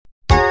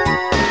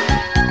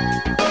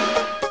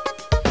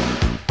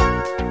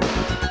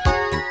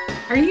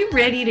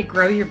ready to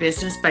grow your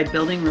business by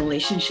building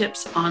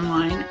relationships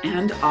online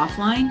and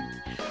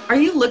offline? Are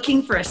you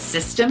looking for a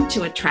system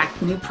to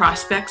attract new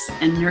prospects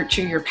and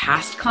nurture your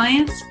past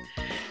clients?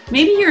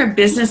 Maybe you're a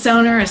business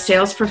owner, a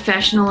sales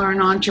professional, or an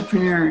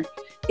entrepreneur.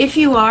 If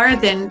you are,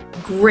 then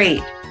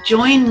great.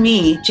 Join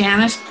me,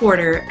 Janice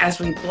Porter, as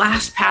we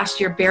blast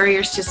past your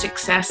barriers to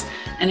success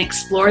and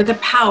explore the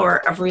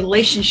power of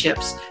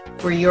relationships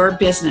for your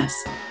business.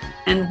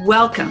 And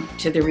welcome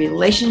to the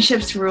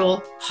Relationships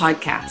Rule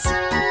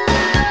podcast.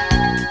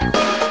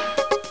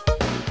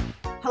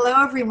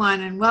 Hello,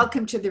 everyone, and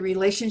welcome to the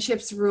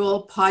Relationships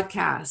Rule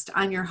podcast.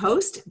 I'm your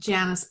host,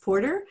 Janice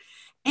Porter,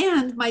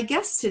 and my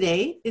guest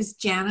today is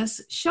Janice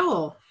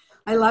Scholl.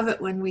 I love it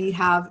when we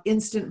have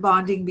instant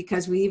bonding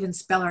because we even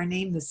spell our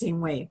name the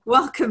same way.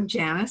 Welcome,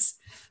 Janice.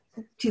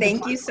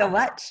 Thank you so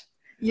much.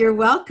 You're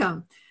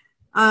welcome.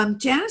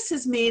 Janice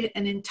has made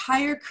an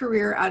entire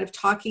career out of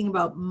talking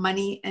about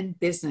money and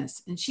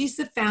business, and she's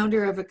the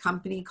founder of a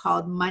company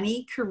called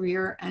Money,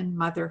 Career, and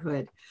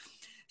Motherhood.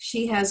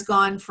 She has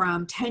gone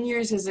from 10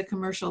 years as a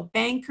commercial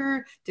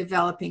banker,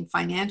 developing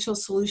financial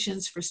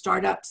solutions for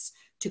startups,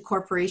 to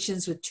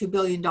corporations with $2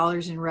 billion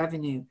in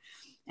revenue.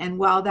 And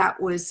while that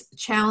was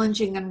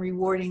challenging and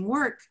rewarding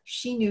work,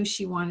 she knew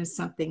she wanted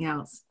something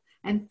else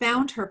and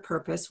found her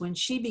purpose when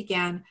she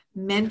began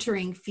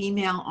mentoring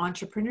female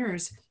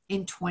entrepreneurs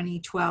in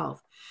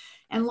 2012.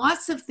 And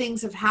lots of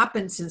things have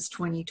happened since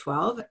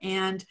 2012.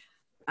 And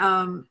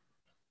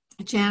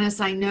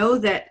Janice, I know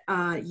that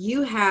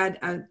you had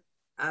a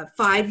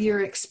 5-year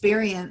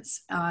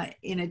experience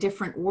in a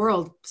different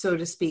world, so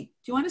to speak.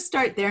 Do you want to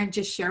start there and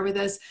just share with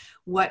us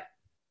what,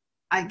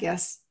 I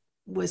guess,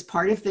 was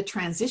part of the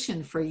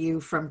transition for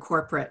you from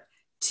corporate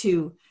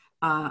to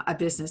a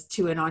business,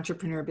 to an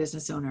entrepreneur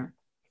business owner?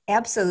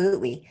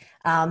 Absolutely.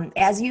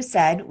 As you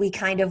said, we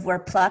kind of were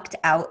plucked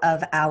out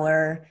of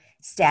our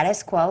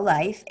status quo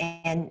life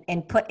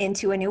and put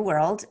into a new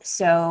world.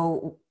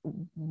 So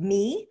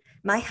me,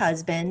 my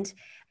husband,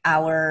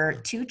 our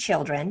 2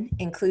 children,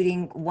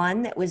 including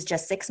one that was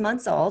just 6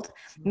 months old,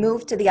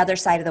 moved to the other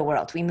side of the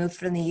world. We moved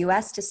from the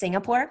US to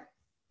Singapore.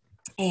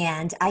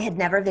 And I had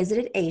never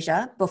visited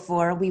Asia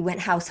before we went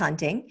house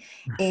hunting.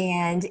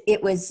 And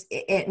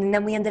and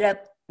then we ended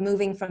up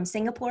moving from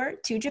Singapore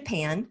to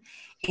Japan.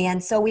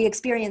 And so we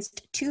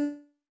experienced 2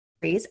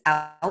 countries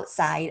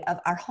outside of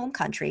our home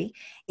country.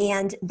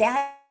 And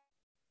that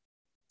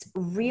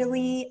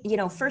really,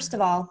 first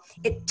of all,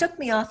 it took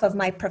me off of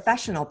my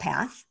professional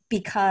path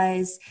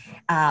because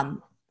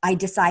I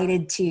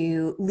decided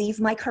to leave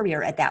my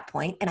career at that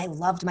point, and I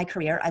loved my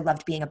career. I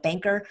loved being a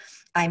banker.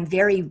 I'm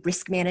very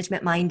risk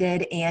management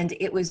minded, and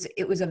it was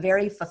a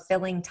very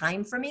fulfilling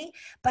time for me,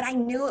 but I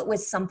knew it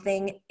was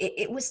something,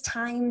 it was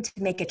time to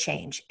make a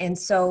change. And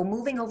so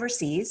moving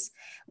overseas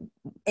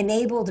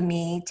enabled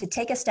me to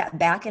take a step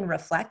back and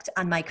reflect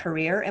on my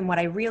career and what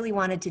I really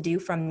wanted to do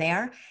from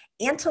there,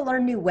 and to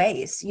learn new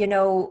ways.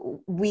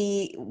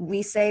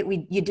 We say we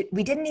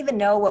didn't even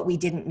know what we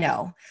didn't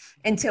know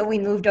until we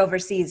moved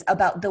overseas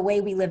about the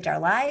way we lived our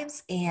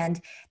lives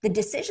and the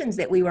decisions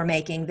that we were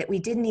making that we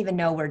didn't even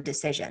know were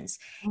decisions.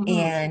 Mm-hmm.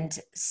 And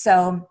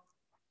so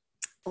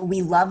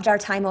we loved our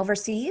time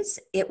overseas.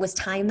 It was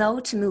time, though,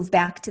 to move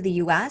back to the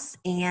US.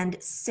 And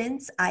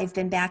since I've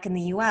been back in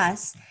the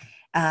US,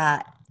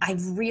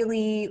 I've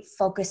really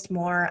focused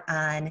more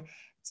on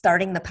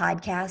starting the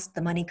podcast,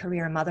 the Money,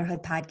 Career, and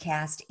Motherhood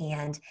podcast,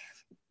 and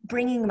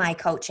bringing my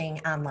coaching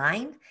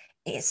online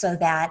so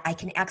that I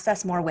can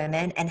access more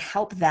women and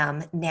help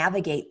them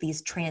navigate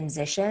these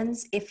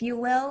transitions, if you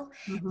will,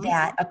 mm-hmm.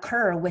 that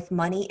occur with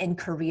money and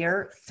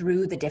career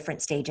through the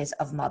different stages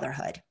of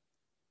motherhood.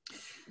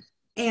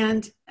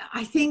 And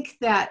I think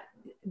that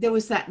there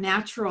was that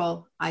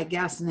natural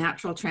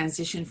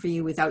transition for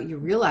you without you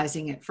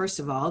realizing it. First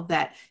of all,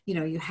 that,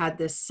 you had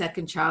this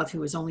second child who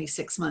was only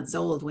 6 months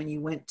old when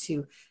you went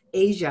to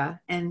Asia,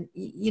 and,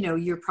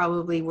 you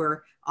probably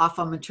were off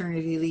on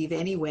maternity leave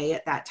anyway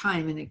at that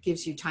time. And it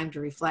gives you time to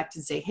reflect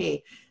and say,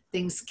 hey,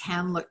 things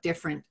can look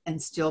different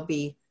and still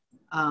be,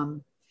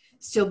 I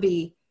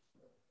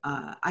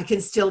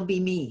can still be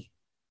me.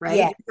 Right.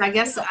 Yeah. I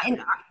guess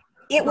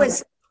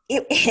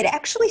It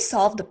actually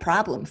solved a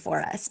problem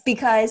for us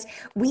because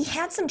we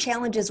had some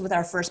challenges with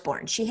our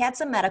firstborn. She had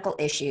some medical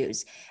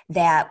issues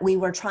that we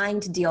were trying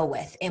to deal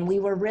with, and we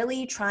were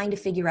really trying to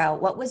figure out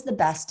what was the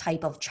best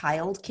type of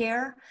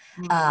childcare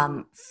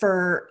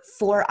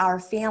for our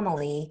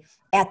family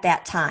at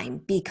that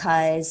time,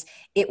 because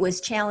it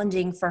was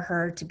challenging for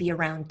her to be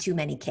around too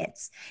many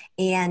kids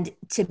and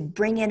to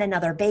bring in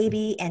another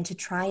baby and to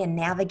try and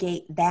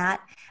navigate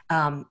that.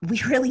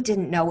 We really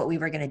didn't know what we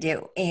were going to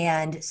do.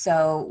 And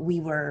so we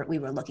were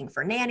looking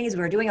for nannies.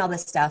 We were doing all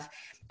this stuff.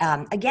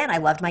 Again, I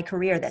loved my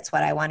career. That's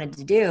what I wanted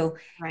to do.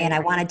 Right. And I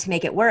wanted to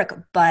make it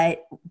work.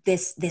 But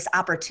this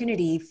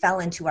opportunity fell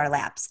into our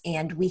laps.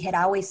 And we had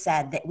always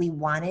said that we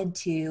wanted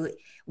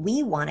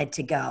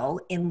to go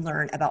and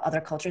learn about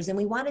other cultures. And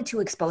we wanted to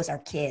expose our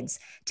kids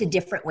to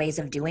different ways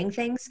of doing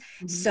things.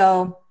 Mm-hmm.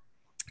 So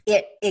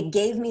it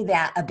gave me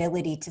that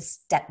ability to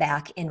step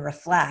back and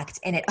reflect.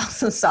 And it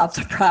also solved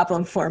the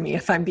problem for me,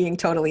 if I'm being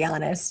totally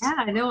honest.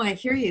 Yeah, no, I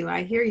hear you.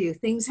 I hear you.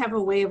 Things have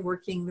a way of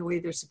working the way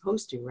they're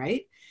supposed to,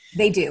 right?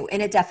 They do.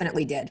 And it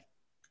definitely did.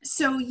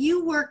 So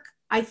you work,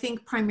 I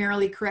think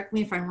primarily, correct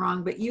me if I'm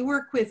wrong, but you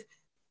work with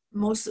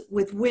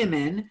with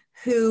women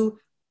who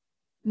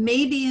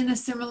may be in a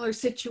similar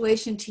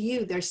situation to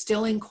you. They're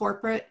still in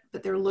corporate,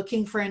 but they're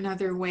looking for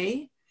another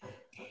way and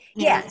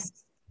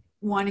Yes.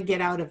 want to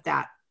get out of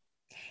that.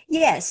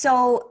 Yeah,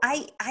 so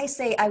I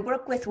say I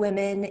work with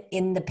women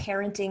in the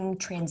parenting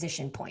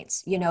transition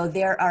points. You know,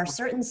 there are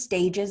certain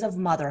stages of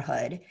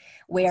motherhood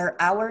where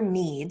our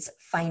needs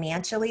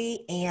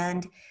financially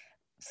and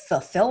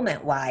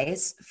fulfillment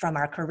wise from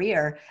our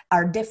career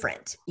are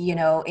different, you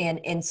know,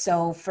 and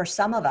so for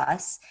some of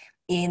us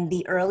in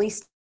the early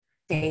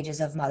stages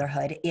of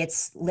motherhood,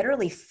 it's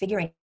literally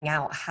figuring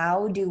out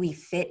how do we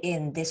fit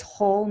in this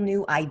whole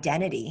new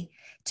identity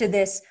to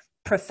this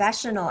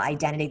professional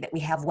identity that we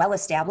have well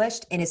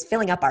established and is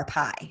filling up our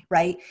pie,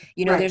 right?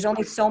 You know, Right. there's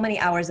only so many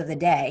hours of the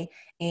day.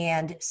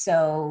 And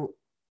so,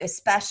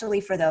 especially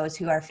for those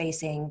who are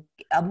facing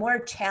a more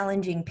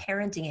challenging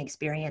parenting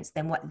experience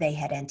than what they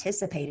had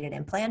anticipated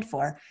and planned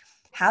for,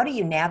 how do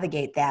you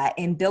navigate that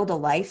and build a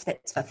life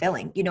that's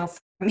fulfilling? You know,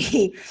 for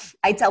me,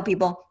 I tell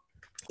people,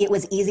 it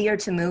was easier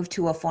to move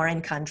to a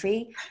foreign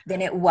country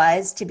than it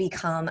was to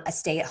become a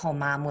stay-at-home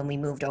mom when we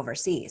moved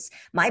overseas.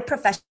 My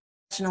professional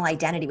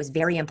identity was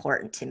very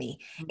important to me,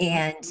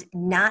 and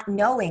not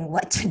knowing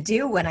what to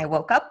do when I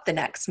woke up the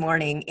next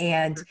morning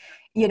and,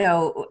 you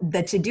know,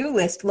 the to-do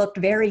list looked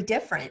very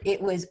different.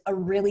 It was a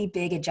really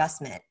big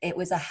adjustment. It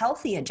was a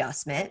healthy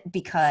adjustment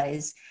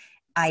because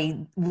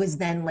I was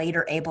then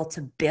later able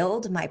to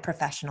build my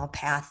professional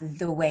path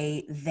the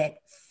way that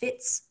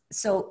fits.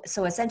 So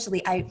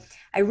essentially I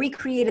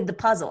recreated the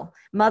puzzle.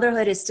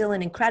 Motherhood is still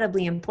an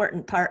incredibly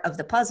important part of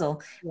the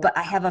puzzle, but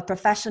I have a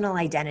professional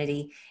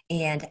identity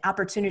and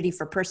opportunity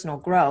for personal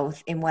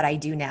growth in what I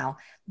do now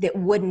that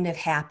wouldn't have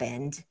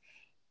happened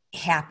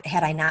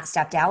had I not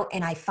stepped out.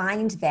 And I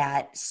find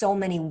that so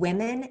many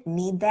women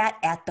need that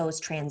at those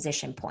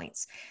transition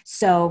points.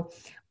 So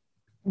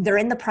they're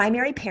in the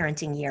primary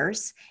parenting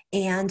years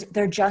and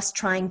they're just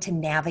trying to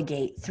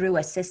navigate through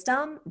a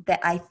system that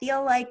I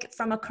feel like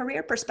from a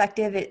career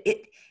perspective,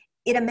 it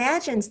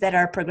imagines that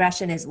our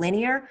progression is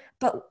linear,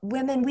 but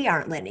women, we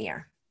aren't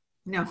linear.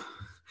 No,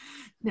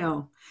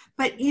 no.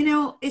 But, you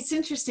know, it's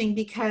interesting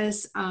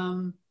because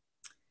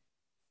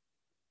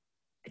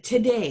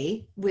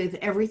today, with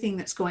everything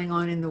that's going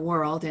on in the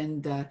world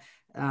and the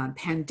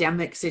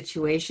pandemic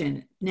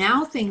situation,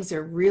 now things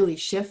are really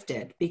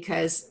shifted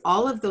because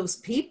all of those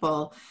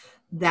people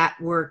that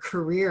were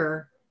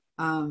career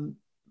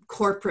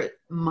corporate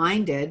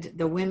minded,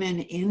 the women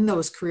in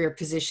those career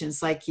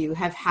positions like you,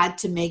 have had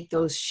to make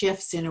those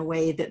shifts in a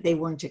way that they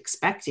weren't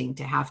expecting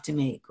to have to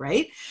make,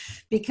 right?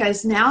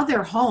 Because now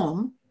they're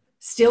home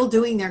still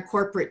doing their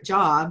corporate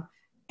job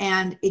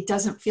and it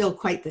doesn't feel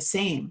quite the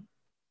same.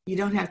 You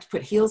don't have to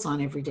put heels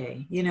on every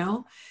day, you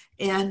know?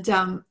 And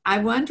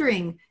I'm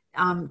wondering,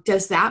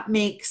 does that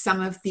make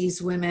some of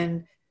these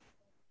women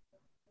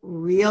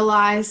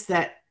realize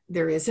that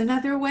there is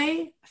another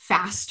way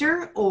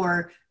faster,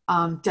 or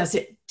does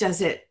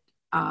it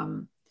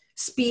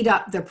speed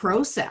up the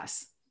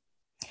process?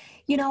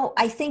 You know,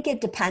 I think it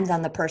depends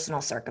on the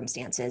personal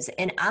circumstances.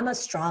 And I'm a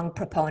strong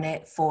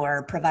proponent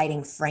for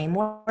providing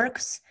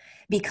frameworks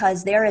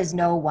because there is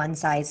no one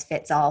size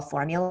fits all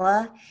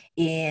formula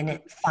in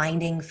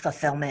finding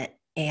fulfillment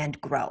and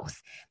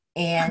growth.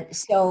 And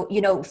so,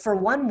 you know, for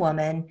one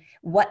woman,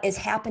 what is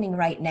happening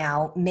right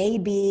now may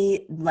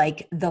be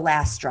like the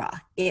last straw.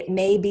 It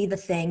may be the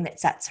thing that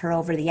sets her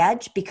over the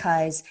edge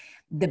because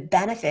the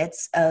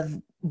benefits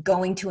of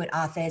going to an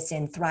office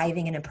and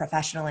thriving in a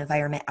professional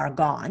environment are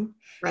gone.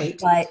 Right.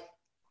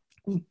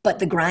 But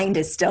the grind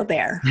is still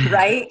there,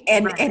 right?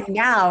 And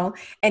now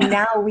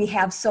we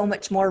have so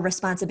much more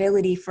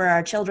responsibility for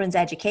our children's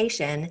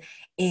education,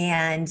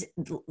 and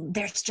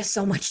there's just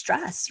so much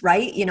stress,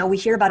 right? You know, we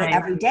hear about it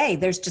every day.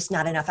 There's just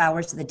not enough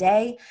hours of the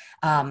day.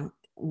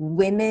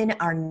 Women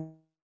are,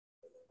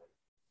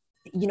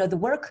 you know, the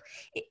work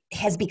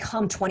has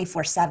become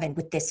 24/7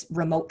 with this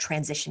remote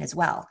transition as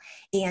well.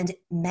 And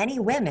many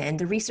women,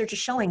 the research is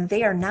showing,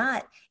 they are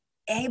not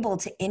able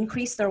to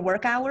increase their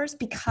work hours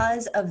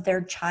because of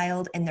their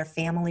child and their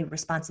family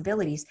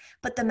responsibilities,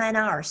 but the men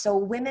are. So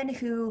women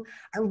who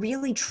are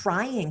really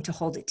trying to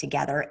hold it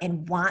together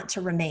and want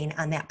to remain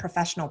on that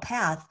professional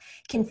path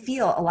can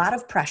feel a lot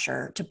of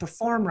pressure to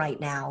perform right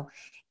now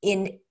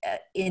in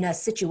a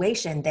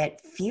situation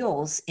that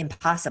feels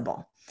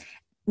impossible.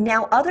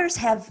 Now, others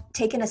have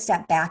taken a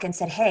step back and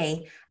said,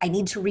 hey, I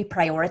need to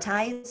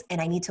reprioritize and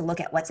I need to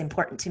look at what's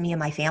important to me and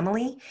my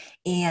family.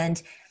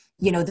 And,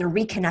 you know, they're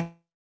reconnecting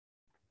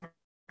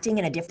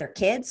in a different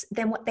kids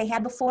than what they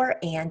had before.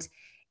 And,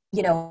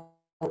 you know,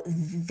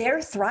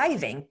 they're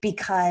thriving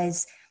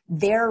because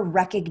they're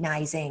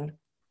recognizing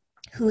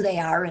who they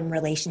are in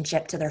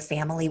relationship to their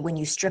family when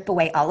you strip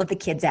away all of the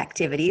kids'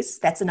 activities.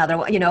 That's another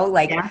one,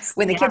 like Yes.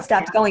 when the kids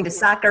stopped going to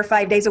soccer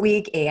 5 days a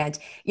week and,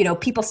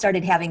 people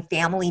started having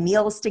family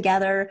meals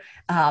together.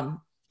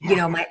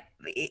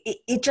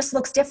 It just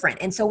looks different.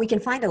 And so we can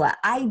find a lot.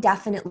 I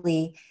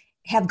definitely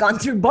have gone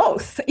through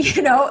both.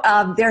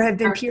 There have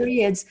been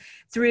periods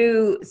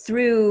through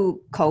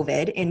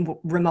COVID in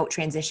remote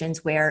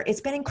transitions where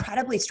it's been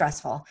incredibly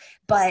stressful,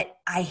 but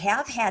I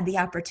have had the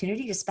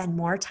opportunity to spend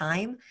more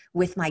time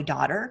with my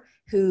daughter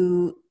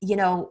who,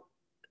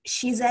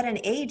 she's at an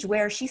age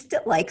where she still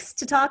likes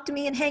to talk to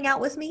me and hang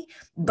out with me,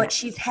 but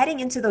she's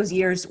heading into those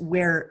years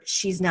where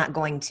she's not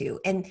going to.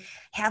 And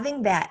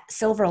having that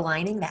silver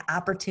lining, that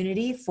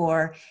opportunity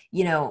for,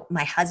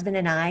 my husband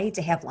and I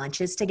to have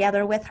lunches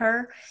together with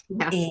her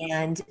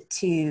and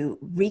to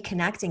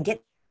reconnect and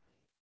get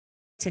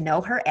to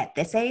know her at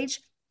this age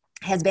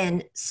has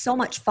been so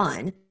much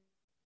fun.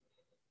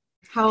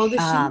 How old is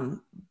she?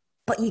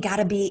 But you got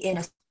to be in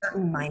a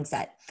certain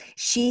mindset.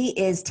 She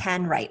is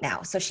 10 right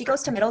now. So she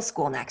goes to middle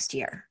school next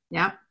year.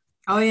 Yeah.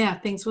 Oh yeah.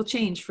 Things will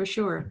change for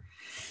sure.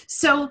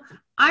 So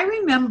I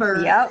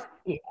remember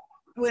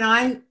when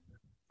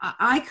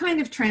I kind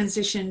of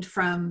transitioned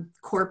from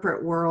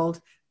corporate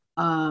world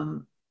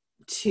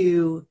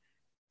to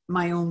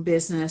my own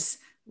business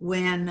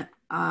when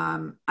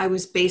I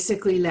was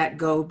basically let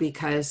go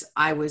because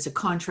I was a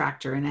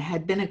contractor and I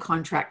had been a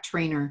contract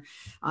trainer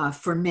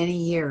for many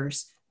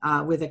years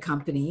with a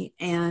company.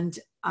 And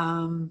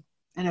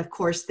of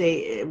course,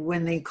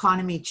 when the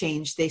economy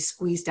changed, they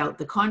squeezed out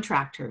the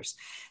contractors.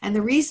 And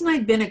the reason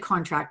I'd been a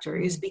contractor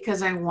is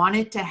because I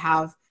wanted to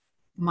have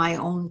my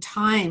own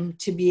time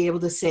to be able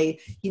to say,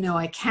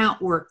 I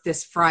can't work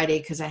this Friday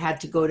because I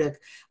had to go to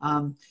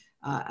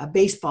a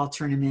baseball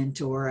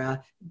tournament or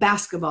a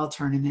basketball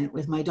tournament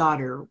with my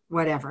daughter,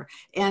 whatever.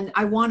 And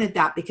I wanted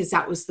that because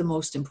that was the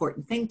most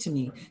important thing to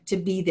me, to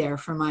be there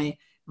for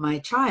my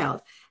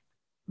child.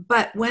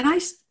 But when I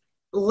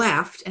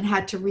left and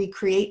had to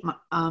recreate,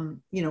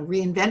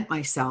 reinvent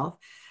myself,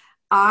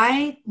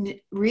 I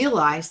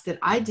realized that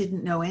I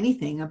didn't know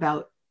anything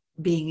about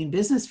being in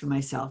business for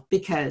myself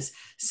because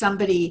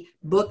somebody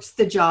booked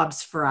the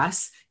jobs for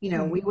us. We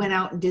went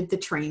out and did the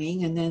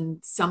training and then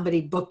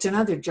somebody booked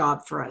another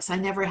job for us. I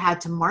never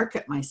had to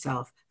market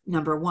myself,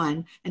 number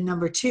one. And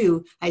number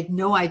two, I had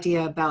no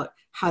idea about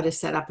how to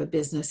set up a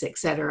business, et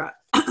cetera.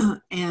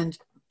 And,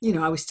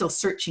 I was still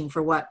searching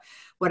for what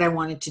I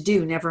wanted to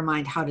do, never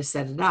mind how to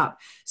set it up.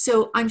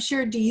 So I'm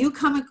sure,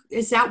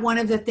 is that one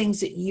of the things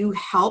that you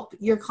help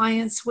your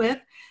clients with?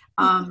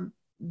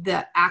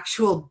 The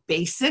actual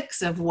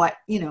basics of what,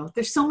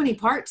 there's so many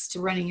parts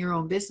to running your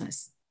own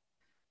business.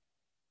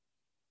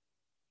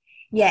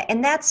 Yeah.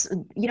 And that's,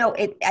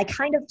 I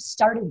kind of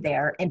started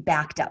there and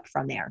backed up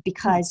from there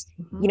because,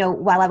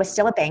 while I was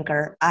still a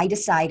banker, I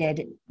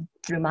decided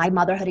through my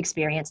motherhood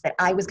experience that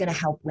I was going to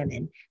help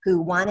women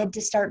who wanted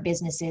to start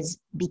businesses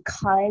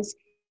because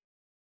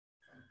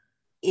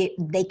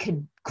they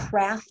could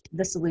craft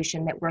the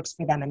solution that works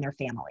for them and their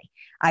family.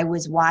 I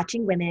was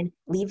watching women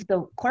leave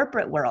the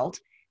corporate world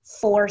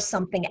for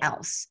something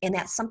else. And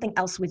that something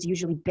else was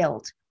usually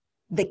built.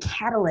 The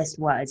catalyst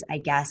was, I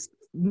guess,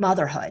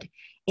 motherhood.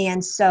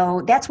 And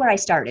so that's where I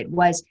started,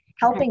 was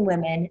helping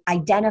women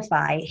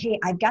identify, hey,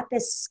 I've got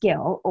this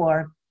skill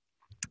or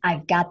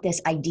I've got this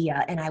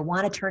idea and I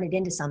want to turn it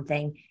into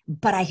something,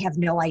 but I have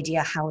no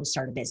idea how to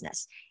start a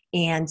business.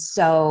 And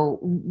so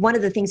one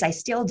of the things I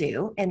still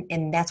do,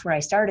 and that's where I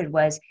started,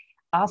 was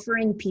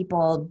offering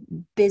people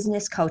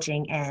business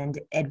coaching and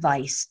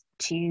advice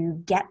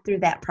to get through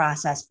that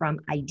process from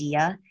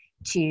idea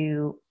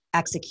to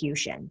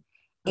execution.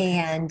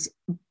 And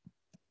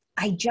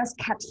I just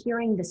kept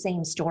hearing the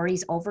same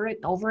stories over and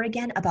over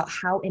again about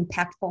how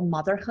impactful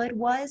motherhood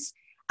was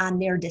on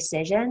their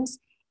decisions.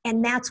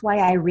 And that's why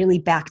I really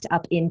backed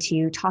up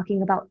into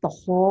talking about the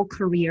whole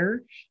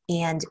career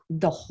and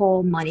the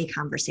whole money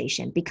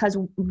conversation, because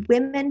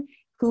women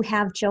who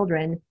have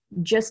children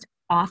just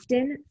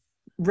often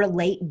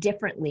relate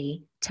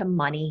differently to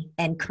money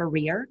and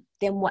career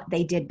than what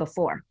they did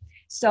before.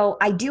 So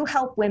I do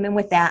help women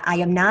with that. I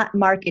am not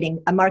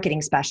a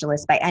marketing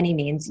specialist by any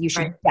means. You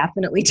should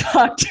definitely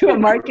talk to a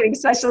marketing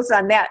specialist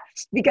on that,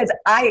 because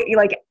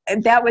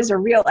that was a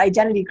real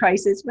identity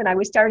crisis when I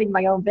was starting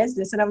my own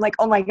business. And I'm like,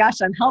 oh my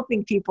gosh, I'm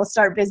helping people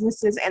start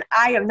businesses and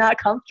I am not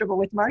comfortable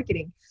with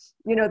marketing.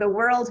 The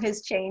world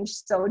has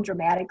changed so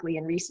dramatically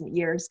in recent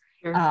years.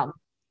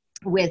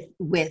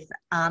 With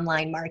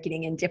online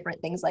marketing and different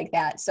things like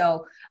that.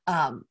 So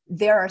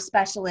there are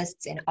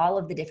specialists in all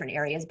of the different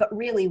areas, but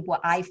really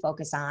what I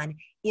focus on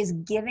is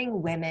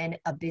giving women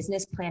a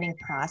business planning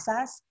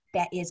process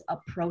that is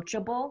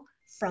approachable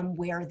from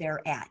where they're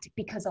at.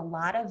 Because a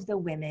lot of the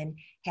women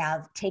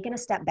have taken a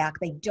step back.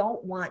 They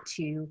don't want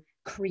to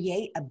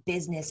create a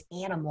business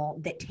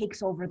animal that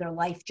takes over their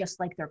life just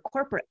like their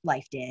corporate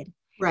life did.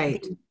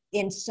 Right.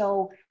 And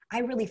so I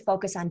really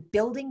focus on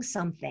building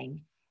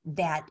something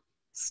that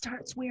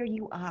starts where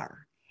you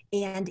are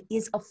and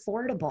is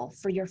affordable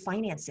for your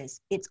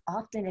finances. It's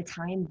often a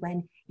time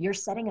when you're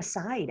setting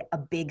aside a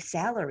big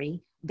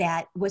salary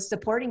that was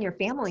supporting your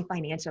family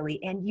financially,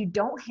 and you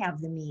don't have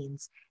the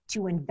means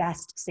to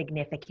invest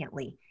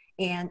significantly.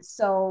 And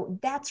so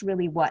that's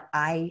really what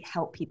I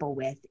help people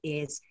with,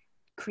 is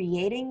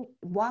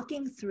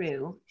walking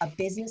through a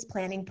business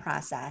planning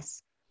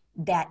process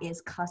that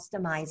is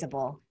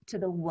customizable to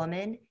the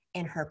woman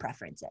and her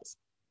preferences.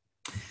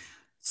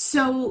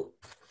 So,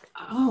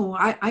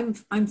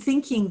 I'm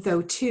thinking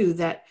though too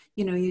that,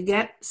 you know, you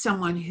get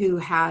someone who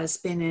has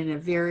been in a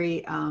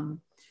very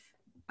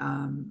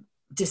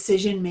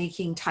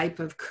decision-making type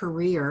of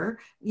career.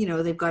 You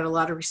know, they've got a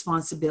lot of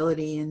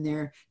responsibility in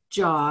their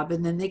job,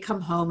 and then they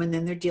come home and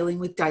then they're dealing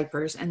with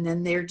diapers, and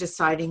then they're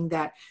deciding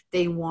that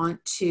they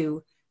want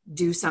to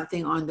do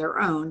something on their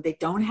own. They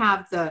don't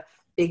have the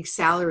big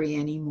salary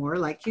anymore,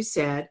 like you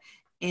said.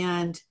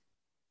 And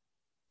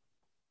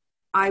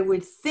I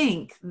would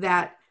think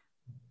that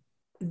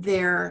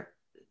their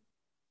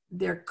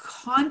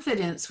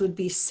confidence would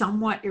be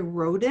somewhat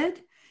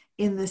eroded,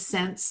 in the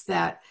sense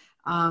that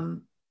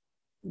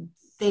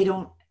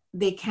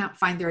they can't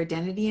find their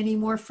identity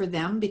anymore for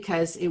them,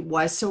 because it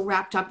was so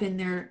wrapped up in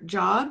their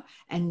job,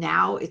 and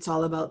now it's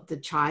all about the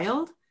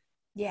child.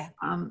 Yeah.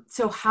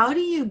 So how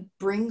do you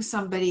bring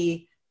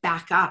somebody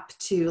back up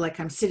to, like,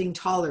 I'm sitting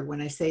taller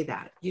when I say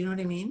that? You know what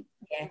I mean?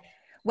 Yeah.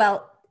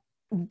 Well,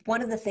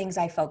 one of the things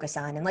I focus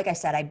on, and like I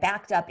said, I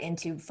backed up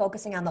into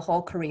focusing on the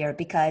whole career,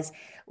 because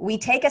we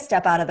take a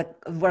step out of the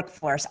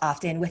workforce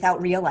often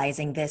without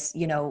realizing this,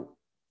 you know,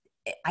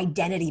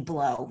 identity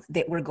blow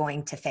that we're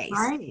going to face.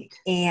 Right.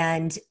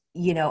 And,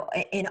 you know,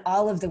 in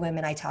all of the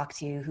women I talk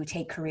to who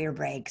take career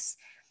breaks,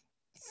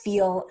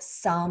 feel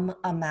some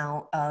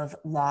amount of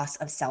loss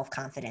of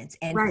self-confidence.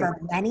 And Right. for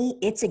many,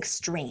 it's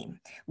extreme.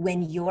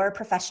 When your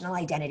professional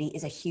identity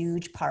is a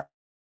huge part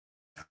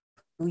of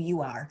who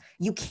you are,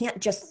 you can't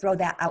just throw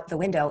that out the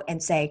window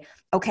and say,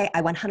 okay,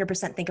 I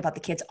 100% think about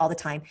the kids all the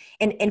time.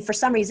 And for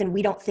some reason,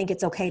 we don't think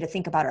it's okay to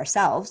think about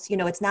ourselves. You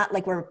know, it's not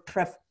like we're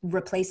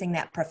replacing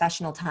that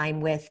professional time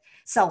with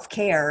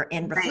self-care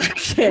and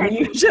reflection, right.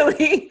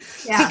 Usually.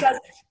 Yeah. Because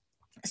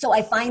so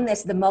I find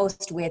this the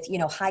most with, you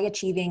know, high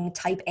achieving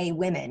type A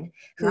women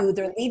who Yep.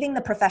 They're leaving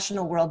the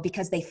professional world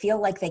because they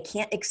feel like they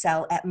can't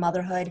excel at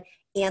motherhood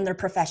and their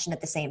profession at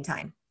the same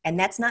time. And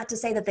that's not to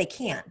say that they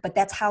can't, but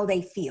that's how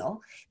they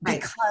feel,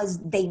 because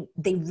right.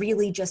 they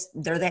really just,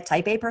 they're that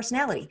type A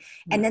personality.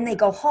 Yeah. And then they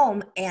go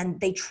home and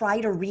they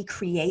try to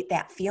recreate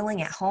that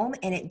feeling at home,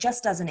 and it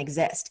just doesn't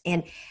exist.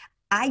 And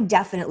I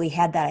definitely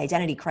had that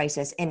identity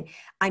crisis, and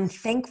I'm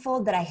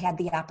thankful that I had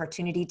the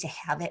opportunity to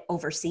have it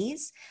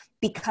overseas,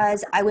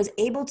 because I was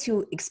able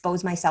to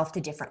expose myself to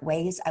different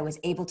ways. I was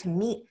able to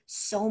meet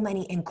so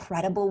many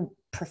incredible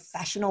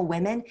professional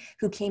women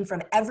who came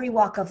from every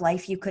walk of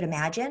life you could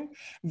imagine,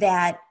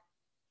 that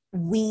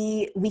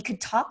we could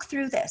talk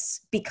through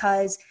this,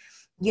 because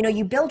you know,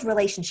 you build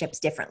relationships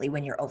differently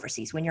when you're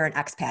overseas. When you're an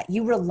expat,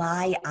 you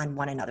rely on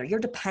one another. You're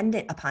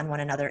dependent upon one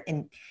another.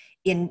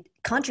 In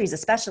countries,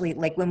 especially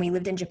like when we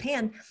lived in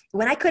Japan,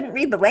 when I couldn't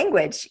read the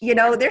language, you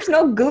know, there's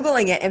no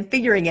Googling it and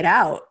figuring it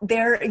out.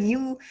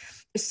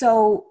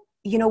 So,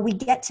 you know, we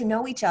get to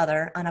know each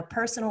other on a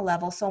personal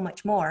level so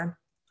much more.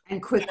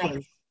 And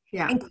quickly.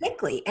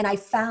 And I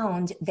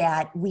found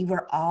that we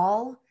were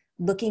all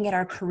looking at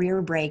our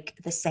career break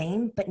the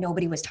same, but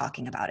nobody was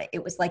talking about it.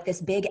 It was like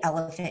this big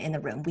elephant in the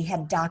room. We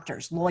had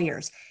doctors,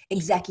 lawyers,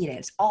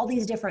 executives, all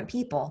these different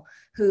people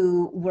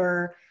who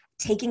were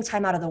taking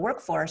time out of the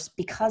workforce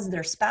because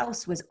their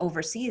spouse was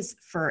overseas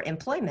for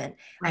employment.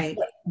 Right.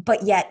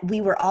 But yet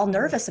we were all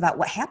nervous about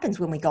what happens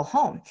when we go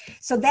home.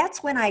 So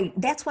that's when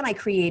I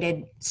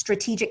created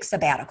strategic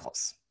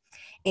sabbaticals.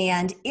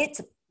 And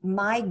it's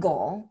my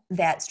goal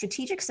that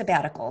strategic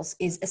sabbaticals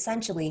is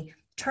essentially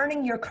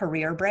turning your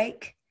career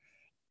break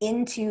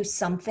into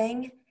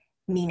something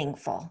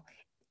meaningful.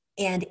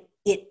 And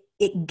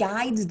it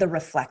guides the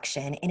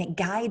reflection, and it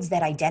guides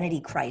that identity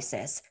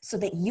crisis, so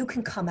that you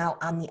can come out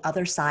on the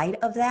other side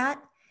of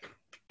that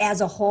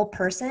as a whole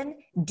person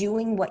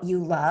doing what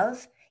you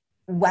love,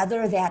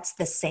 whether that's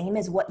the same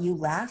as what you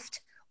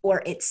left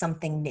or it's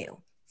something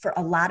new. For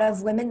a lot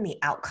of women, the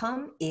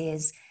outcome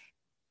is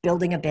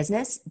building a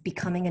business,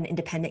 becoming an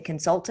independent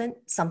consultant,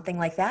 something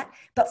like that.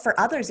 But for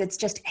others, it's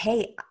just,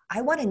 hey,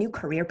 I want a new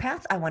career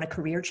path. I want a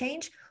career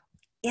change.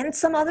 And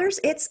some others,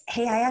 it's,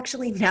 hey, I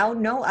actually now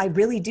know I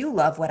really do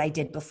love what I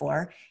did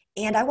before,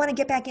 and I want to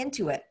get back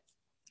into it.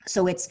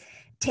 So it's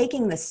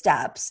taking the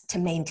steps to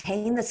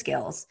maintain the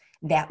skills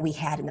that we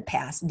had in the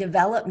past,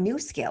 develop new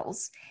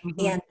skills,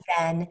 and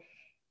then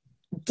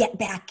get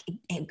back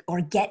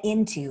or get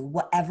into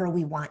whatever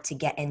we want to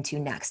get into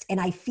next. And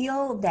I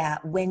feel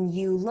that when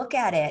you look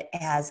at it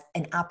as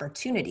an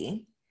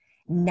opportunity,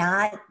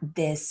 not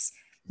this,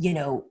 you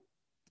know,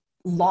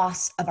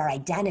 loss of our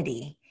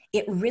identity,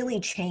 it really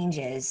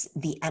changes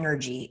the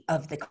energy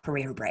of the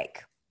career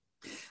break.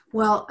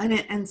 Well,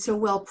 and so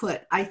well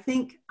put. I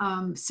think,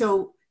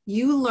 so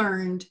you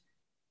learned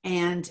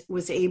and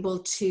was able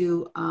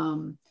to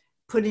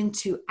put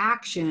into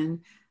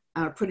action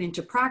put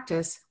into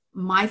practice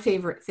my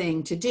favorite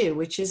thing to do,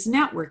 which is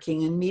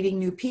networking and meeting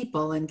new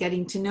people and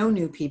getting to know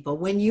new people.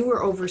 When you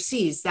were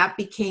overseas, that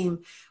became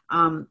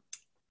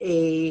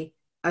a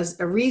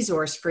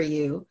resource for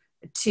you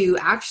to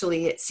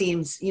actually, it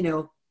seems,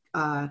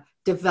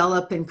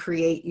 develop and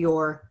create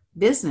your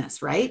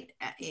business, right?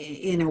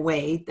 In a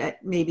way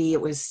that maybe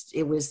it was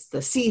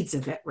the seeds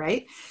of it,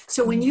 right?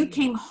 So when you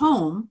came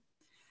home,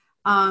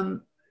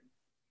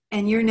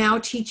 and you're now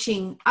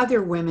teaching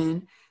other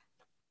women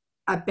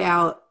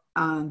about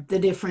the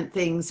different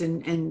things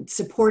and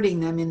supporting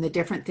them in the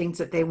different things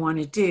that they want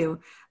to do.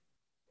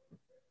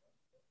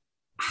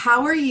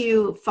 How are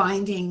you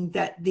finding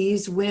that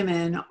these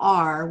women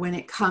are when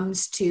it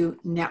comes to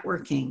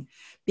networking?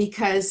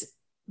 Because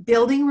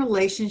building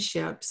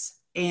relationships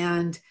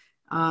and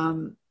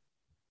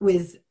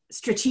with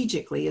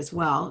strategically as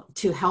well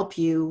to help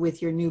you with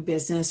your new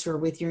business or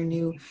with your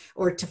new,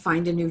 or to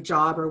find a new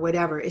job or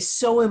whatever is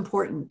so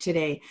important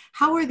today.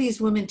 How are these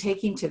women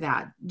taking to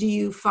that? Do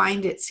you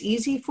find it's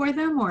easy for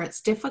them or it's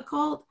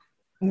difficult?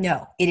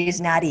 No, it is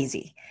not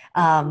easy.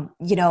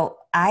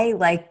 I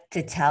like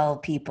to tell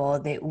people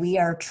that we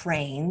are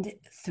trained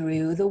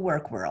through the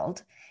work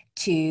world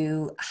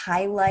to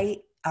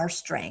highlight our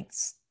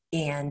strengths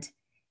and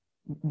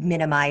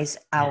minimize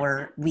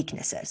our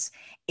weaknesses.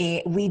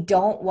 We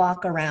don't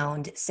walk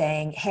around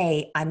saying,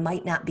 hey, I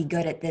might not be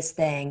good at this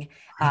thing.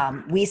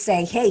 We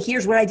say, hey,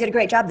 here's where I did a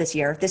great job this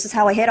year. This is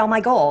how I hit all my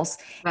goals.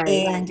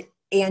 Right.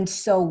 And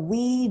so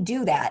we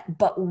do that.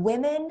 But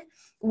women,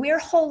 we're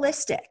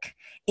holistic.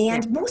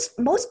 And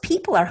most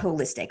people are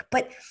holistic.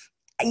 But,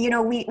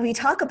 we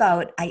talk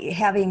about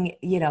having,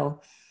 now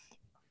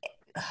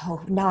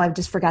I've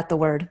just forgot the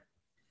word.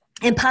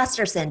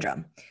 Imposter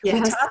syndrome. Yes.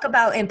 We talk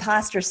about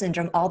imposter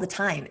syndrome all the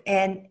time.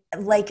 And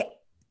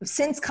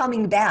since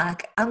coming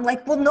back, I'm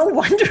like, well, no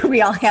wonder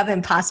we all have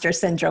imposter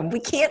syndrome. We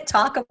can't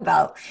talk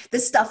about the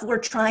stuff we're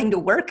trying to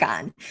work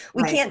on.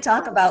 We can't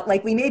talk about,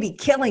 we may be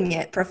killing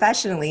it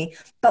professionally,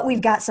 but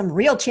we've got some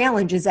real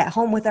challenges at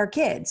home with our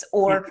kids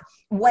or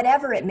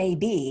whatever it may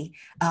be.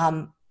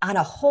 On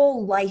a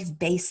whole life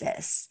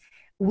basis,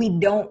 we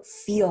don't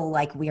feel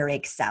like we're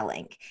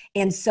excelling.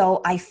 And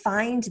so I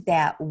find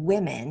that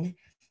women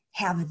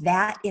have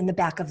that in the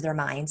back of their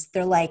minds.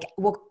 They're like,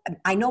 well,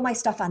 I know my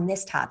stuff on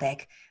this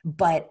topic,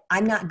 but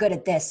I'm not good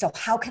at this. So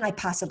how can I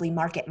possibly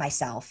market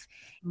myself?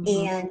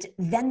 Mm-hmm. And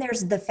then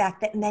there's the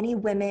fact that many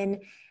women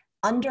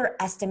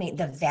underestimate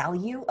the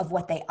value of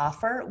what they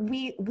offer.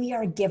 We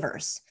are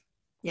givers.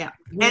 Yeah.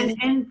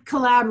 And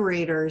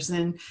collaborators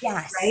and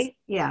yes. Right.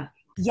 Yeah.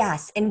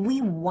 Yes. And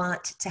we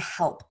want to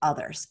help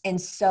others. And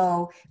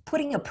so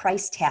putting a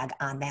price tag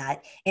on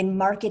that and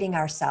marketing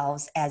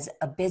ourselves as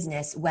a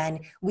business when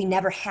we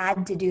never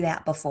had to do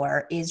that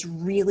before is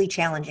really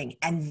challenging.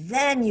 And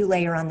then you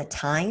layer on the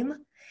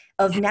time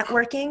of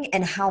networking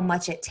and how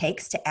much it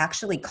takes to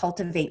actually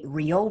cultivate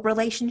real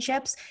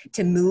relationships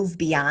to move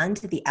beyond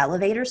the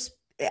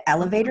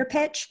elevator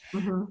pitch.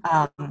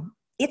 Mm-hmm.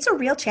 It's a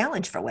real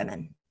challenge for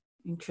women.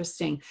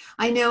 Interesting.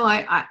 I know.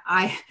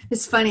 I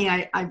it's funny.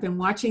 I've been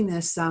watching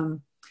this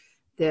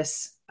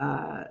this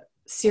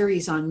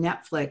series on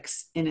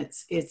Netflix, and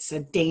it's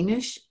a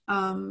Danish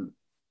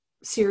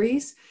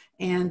series,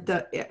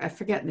 and I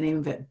forget the name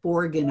of it.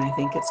 Borgen, I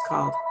think it's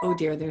called. Oh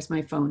dear, there's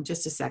my phone.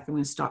 Just a second. I'm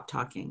going to stop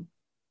talking.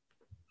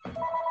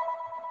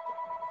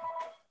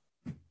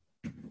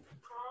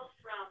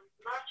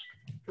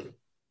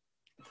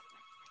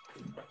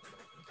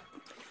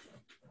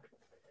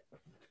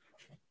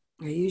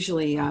 I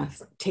usually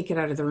take it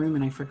out of the room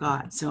and I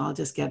forgot. So I'll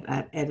just get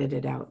that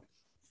edited out.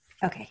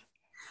 Okay.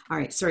 All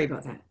right. Sorry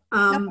about that.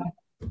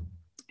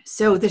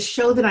 So the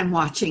show that I'm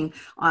watching,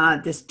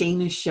 this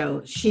Danish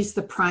show, she's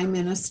the prime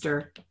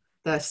minister.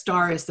 The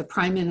star is the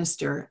prime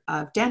minister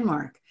of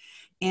Denmark.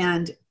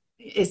 And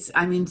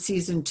I'm in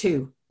season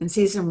 2. And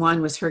season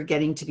 1 was her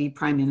getting to be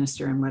prime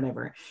minister and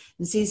whatever.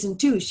 In season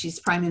 2,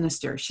 she's prime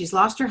minister. She's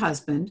lost her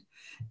husband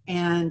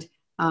and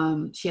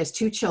she has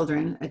 2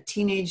 children, a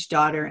teenage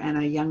daughter and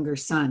a younger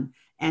son.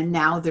 And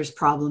now there's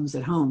problems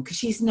at home because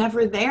she's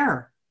never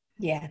there.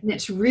 Yeah. And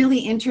it's really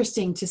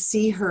interesting to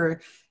see her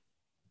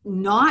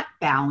not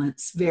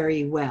balance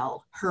very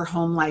well her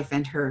home life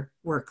and her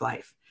work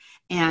life.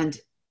 And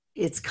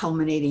it's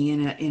culminating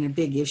in a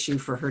big issue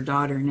for her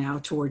daughter now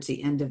towards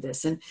the end of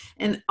this.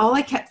 And all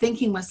I kept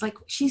thinking was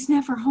she's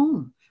never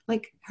home.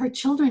 Her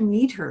children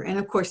need her. And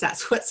of course,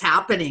 that's what's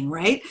happening,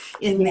 right?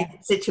 In the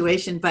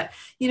situation. But,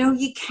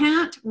 you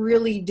can't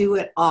really do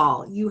it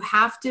all. You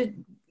have to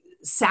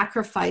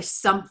sacrifice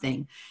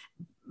something.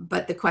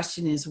 But the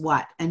question is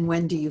what? And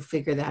when do you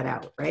figure that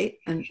out, right?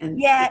 And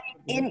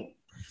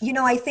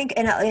I think,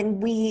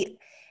 and we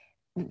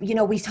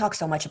talk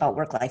so much about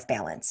work-life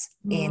balance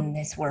in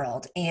this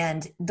world,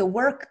 and the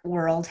work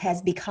world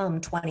has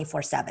become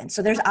 24/7.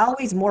 So there's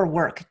always more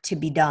work to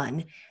be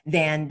done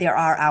than there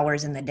are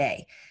hours in the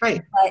day.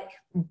 Right.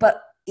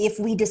 But if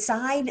we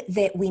decide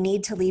that we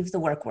need to leave the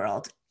work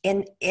world,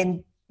 and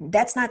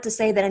that's not to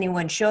say that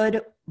anyone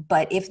should,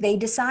 but if they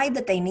decide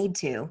that they need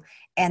to,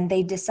 and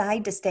they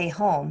decide to stay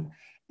home,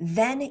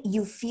 then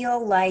you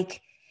feel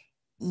like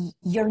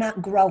you're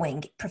not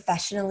growing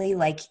professionally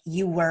like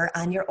you were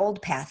on your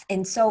old path.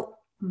 And so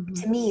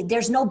to me,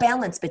 there's no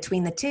balance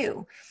between the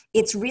two.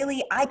 It's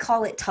really, I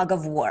call it tug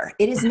of war.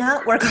 It is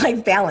not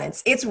work-life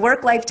balance. It's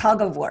work-life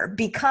tug of war,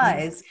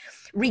 because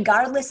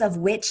regardless of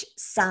which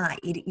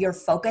side you're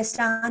focused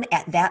on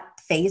at that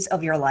phase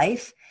of your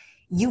life,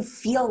 you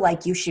feel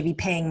like you should be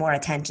paying more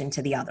attention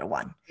to the other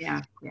one.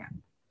 Yeah. Yeah.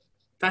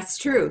 That's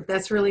true.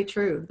 That's really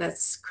true.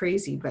 That's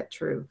crazy, but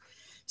true.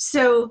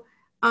 So,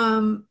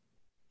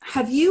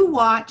 have you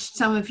watched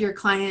some of your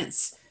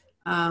clients,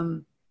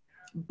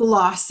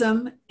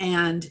 blossom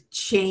and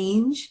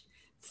change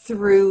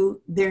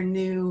through their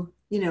new,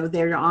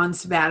 they're on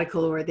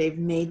sabbatical, or they've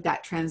made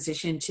that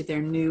transition to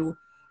their new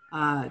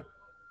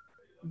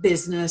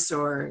business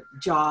or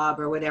job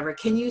or whatever?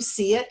 Can you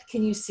see it?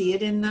 Can you see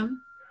it in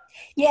them?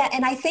 Yeah.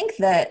 And I think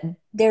that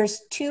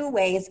there's two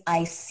ways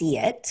I see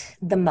it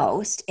the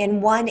most.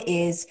 And one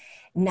is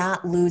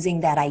not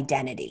losing that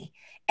identity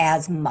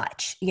as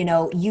much.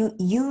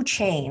 You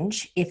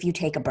change if you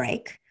take a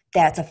break.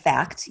 That's a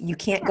fact. You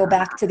can't go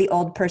back to the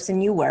old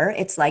person you were.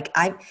 It's like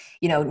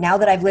now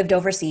that I've lived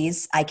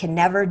overseas, I can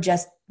never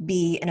just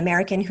be an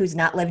American who's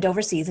not lived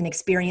overseas and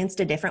experienced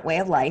a different way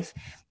of life.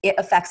 It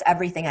affects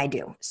everything I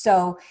do.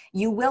 So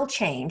you will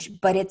change,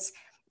 but it's,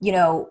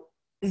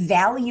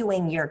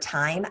 valuing your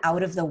time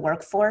out of the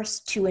workforce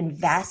to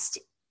invest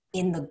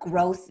in the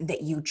growth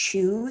that you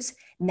choose,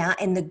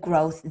 not in the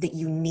growth that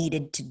you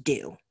needed to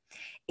do.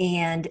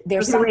 And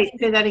there's something. Wait,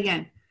 say that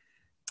again.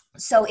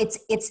 So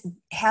it's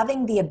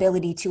having the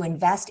ability to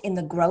invest in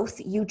the growth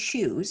you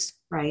choose,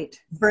 right,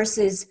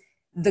 versus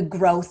the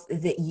growth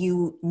that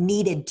you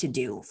needed to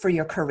do for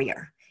your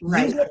career.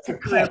 Right. You get to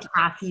pick the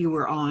path you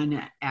were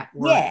on at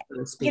work. Yeah.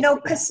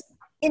 Because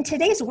in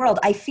today's world,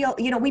 I feel,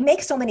 we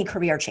make so many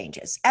career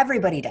changes.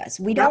 Everybody does.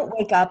 We don't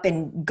wake up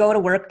and go to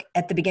work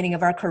at the beginning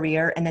of our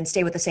career and then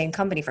stay with the same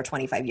company for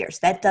 25 years.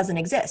 That doesn't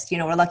exist.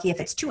 We're lucky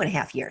if it's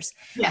 2.5 years.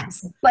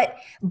 Yes. But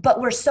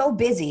we're so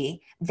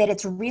busy that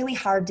it's really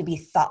hard to be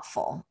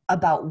thoughtful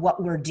about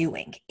what we're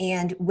doing.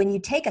 And when you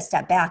take a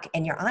step back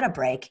and you're on a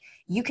break,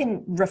 you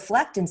can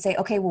reflect and say,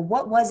 okay, well,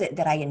 what was it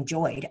that I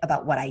enjoyed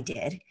about what I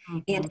did? Mm-hmm.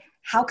 And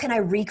how can I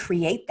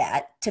recreate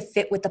that to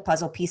fit with the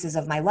puzzle pieces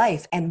of my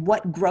life? And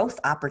what growth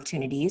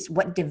opportunities,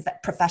 what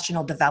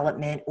professional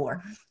development,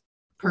 or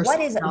what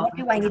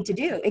do I need to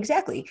do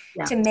exactly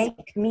to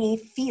make me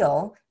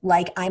feel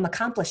like I'm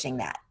accomplishing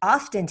that?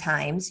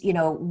 Oftentimes,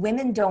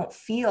 women don't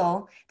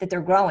feel that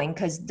they're growing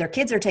because their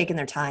kids are taking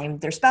their time,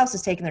 their spouse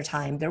is taking their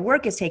time, their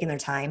work is taking their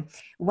time.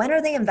 When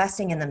are they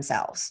investing in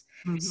themselves?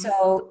 Mm-hmm.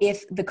 So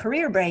if the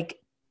career break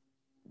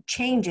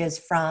changes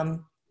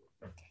from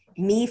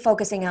me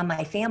focusing on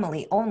my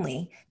family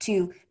only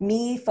to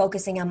me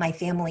focusing on my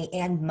family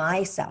and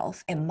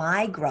myself and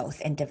my growth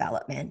and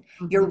development,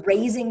 you're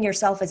raising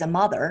yourself as a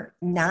mother,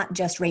 not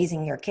just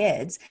raising your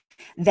kids,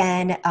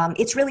 then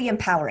it's really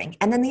empowering.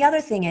 And then the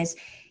other thing is,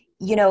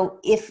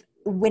 if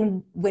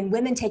when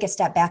women take a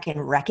step back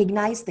and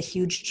recognize the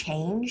huge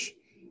change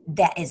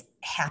that is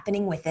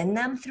happening within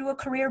them through a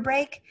career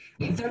break,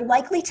 they're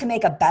likely to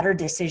make a better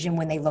decision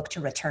when they look to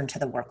return to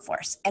the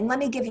workforce. And let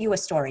me give you a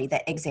story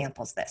that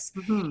examples this.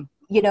 Mm-hmm.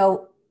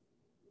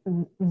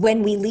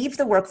 When we leave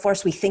the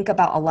workforce, we think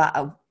about a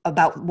lot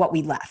about what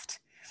we left,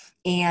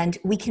 and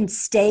we can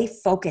stay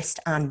focused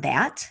on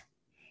that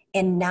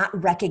and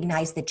not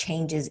recognize the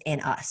changes in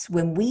us.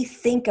 When we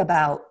think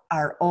about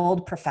our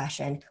old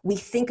profession, we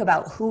think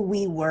about who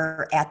we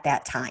were at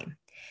that time,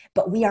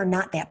 but we are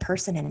not that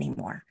person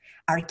anymore.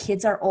 Our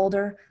kids are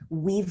older.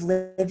 We've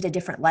lived a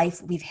different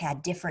life. We've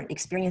had different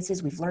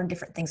experiences. We've learned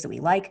different things that we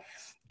like.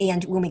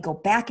 And when we go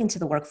back into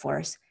the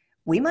workforce,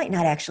 we might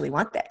not actually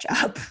want that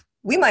job.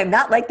 We might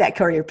not like that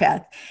career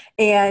path.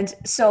 And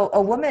so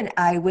a woman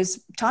I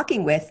was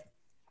talking with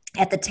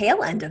at the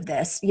tail end of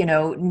this,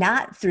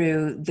 not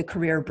through the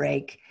career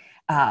break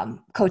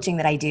coaching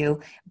that I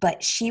do,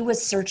 but she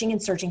was searching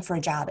and searching for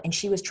a job. And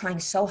she was trying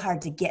so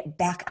hard to get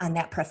back on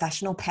that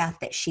professional path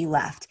that she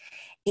left.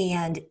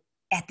 And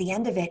at the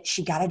end of it,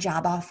 she got a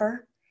job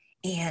offer,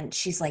 and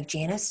she's like,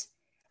 Janice,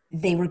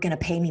 they were going to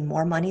pay me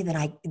more money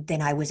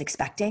than I was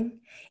expecting.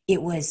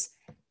 It was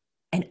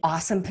an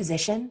awesome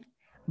position,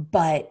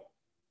 but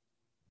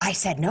I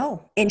said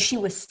no. And she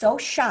was so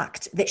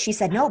shocked that she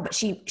said no, but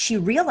she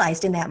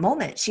realized in that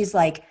moment, she's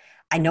like,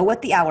 I know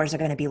what the hours are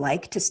going to be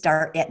like to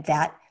start at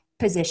that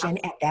position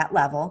at that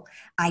level.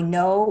 I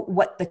know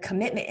what the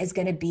commitment is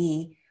going to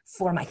be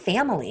for my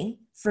family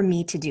for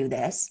me to do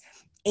this.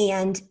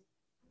 And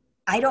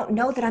I don't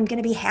know that I'm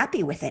going to be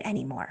happy with it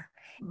anymore.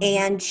 Mm-hmm.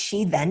 And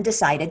she then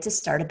decided to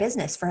start a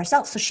business for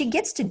herself. So she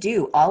gets to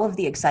do all of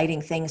the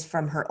exciting things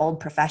from her old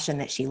profession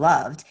that she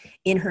loved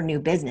in her new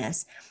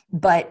business,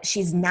 but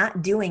she's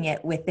not doing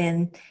it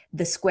within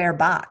the square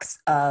box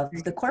of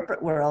the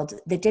corporate world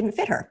that didn't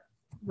fit her.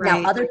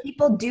 Right. Now, other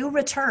people do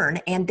return,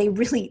 and they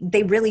really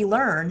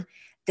learn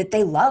that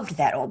they loved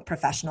that old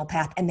professional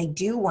path and they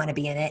do want to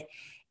be in it.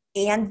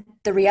 And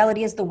the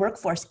reality is the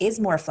workforce is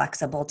more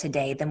flexible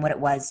today than what it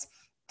was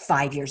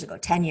 5 years ago,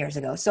 10 years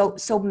ago.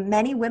 So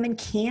many women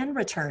can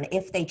return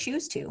if they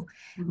choose to,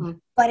 Mm-hmm.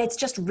 but it's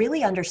just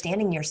really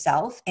understanding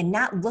yourself and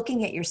not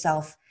looking at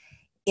yourself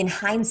in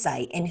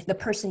hindsight and the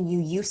person you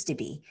used to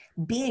be,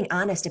 being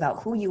honest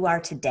about who you are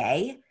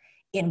today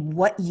and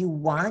what you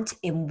want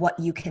and what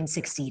you can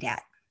succeed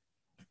at.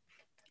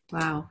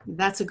 Wow,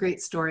 that's a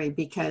great story,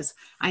 because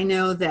I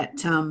know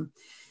that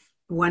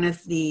one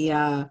of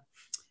the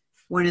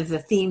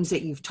themes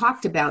that you've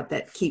talked about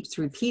that keeps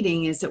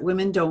repeating is that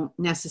women don't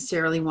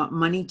necessarily want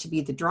money to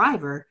be the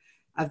driver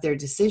of their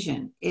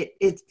decision.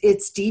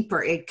 It's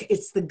deeper.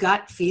 It's the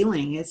gut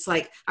feeling. It's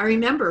like, I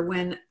remember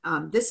when,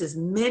 this is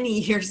many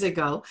years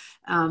ago,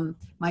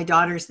 my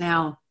daughter's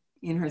now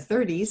in her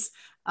 30s,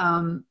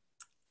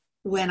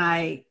 when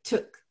I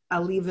took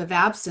a leave of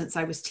absence.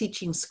 I was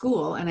teaching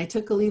school, and I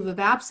took a leave of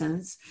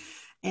absence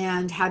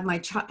and had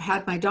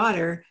my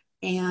daughter,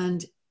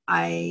 and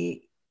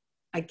I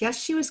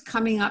guess she was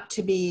coming up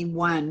to be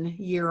 1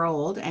 year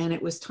old, and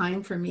it was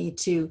time for me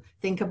to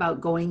think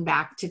about going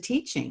back to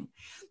teaching.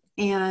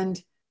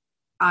 And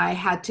I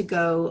had to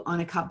go on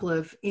a couple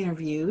of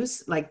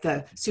interviews. Like,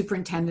 the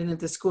superintendent of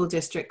the school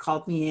district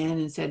called me in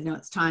and said, no,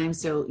 it's time.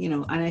 So,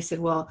 and I said,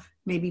 well,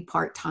 maybe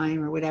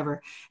part-time or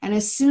whatever. And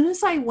as soon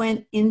as I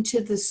went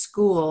into the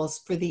schools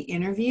for the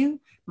interview,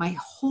 my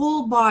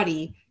whole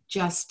body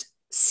just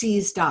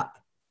seized up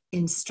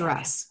in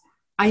stress.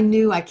 I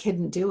knew I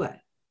couldn't do it.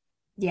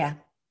 Yeah.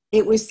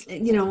 It was,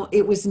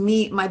 it was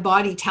me, my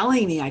body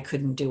telling me I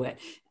couldn't do it.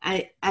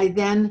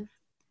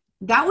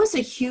 That was a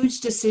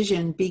huge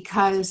decision,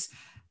 because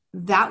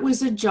that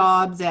was a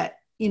job that,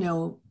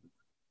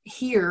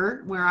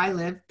 here where I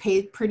live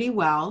paid pretty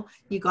well.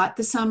 You got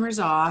the summers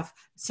off,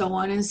 so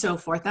on and so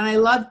forth. And I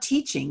love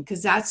teaching,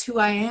 because that's who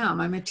I am.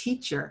 I'm a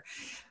teacher.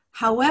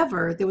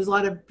 However, there was a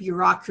lot of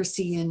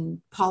bureaucracy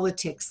and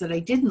politics that I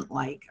didn't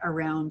like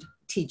around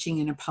teaching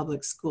in a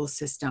public school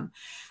system.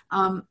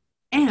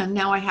 And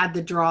now I had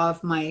the draw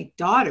of my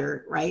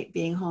daughter, right,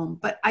 being home.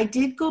 But I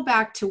did go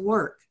back to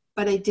work,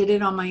 but I did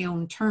it on my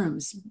own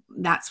terms.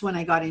 That's when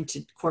I got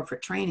into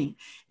corporate training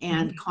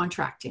and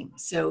contracting.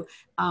 So,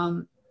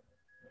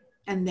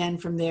 and then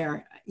from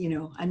there,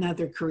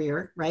 another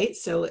career, right?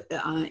 So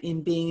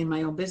in being in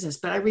my own business.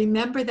 But I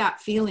remember that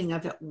feeling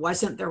of it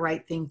wasn't the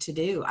right thing to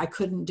do. I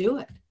couldn't do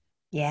it.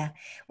 Yeah.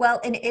 Well,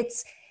 and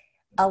it's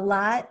a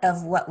lot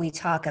of what we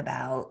talk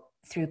about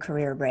through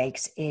career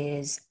breaks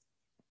is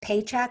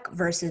paycheck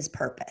versus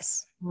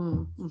purpose.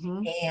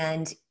 Mm-hmm.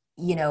 And,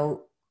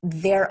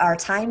 there are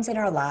times in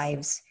our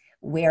lives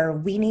where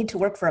we need to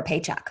work for a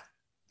paycheck.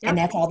 Yep. And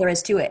that's all there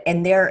is to it.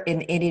 And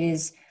it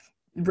is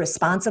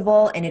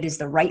responsible, and it is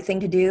the right thing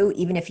to do,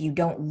 even if you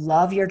don't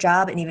love your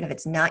job and even if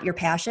it's not your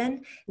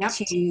passion. Yep.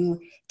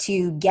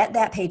 to get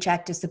that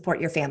paycheck to support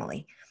your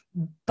family.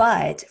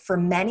 But for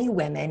many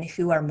women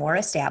who are more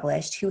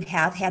established, who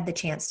have had the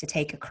chance to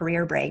take a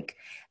career break,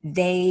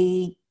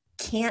 they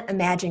can't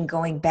imagine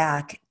going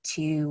back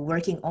to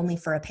working only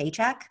for a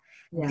paycheck.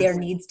 Yes. There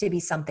needs to be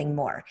something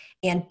more.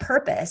 And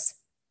purpose,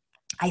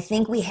 I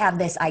think we have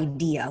this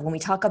idea when we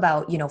talk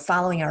about,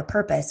 following our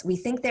purpose, we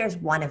think there's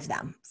one of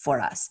them for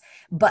us.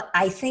 But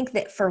I think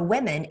that for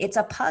women, it's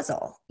a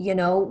puzzle.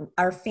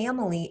 Our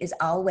family is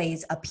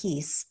always a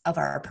piece of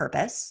our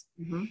purpose.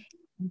 Mm-hmm.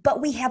 But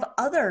we have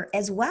other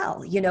as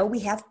well. We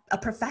have a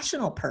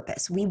professional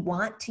purpose. We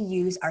want to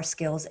use our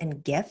skills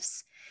and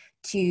gifts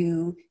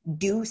to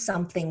do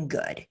something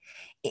good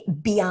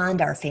beyond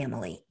our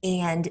family.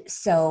 And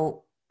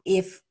so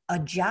if a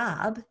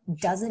job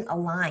doesn't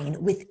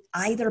align with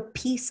either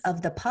piece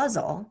of the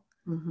puzzle,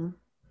 mm-hmm.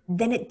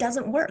 then it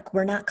doesn't work.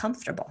 We're not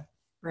comfortable.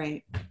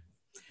 Right.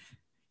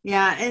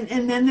 Yeah.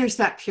 And then there's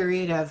that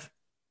period of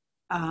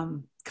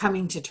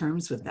coming to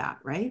terms with that,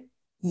 right?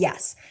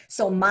 Yes.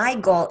 So my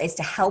goal is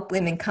to help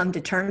women come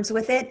to terms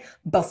with it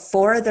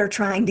before they're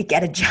trying to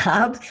get a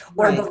job,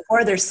 or right.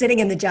 before they're sitting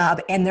in the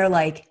job and they're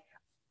like,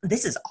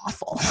 this is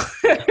awful.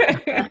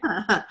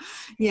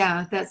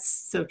 Yeah, that's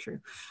so true.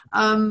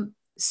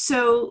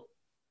 So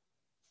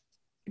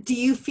do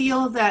you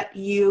feel that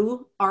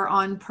you are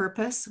on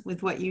purpose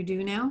with what you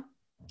do now?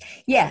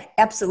 Yeah,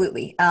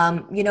 absolutely.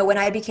 When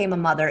I became a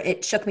mother,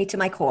 it shook me to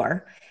my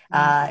core.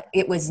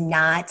 It was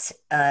not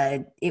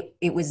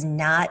it was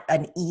not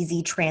an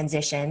easy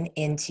transition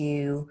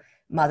into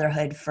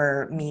motherhood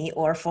for me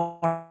or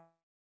for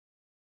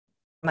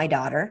my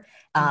daughter.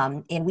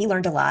 And we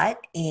learned a lot,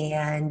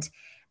 and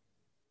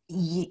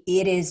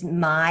it is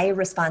my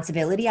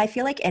responsibility, I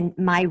feel like, and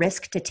my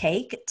risk to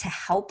take to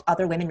help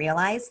other women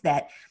realize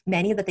that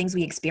many of the things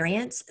we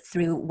experience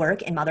through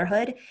work and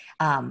motherhood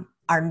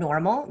are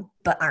normal,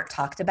 but aren't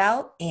talked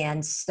about.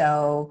 And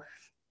so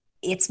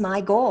it's my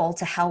goal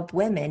to help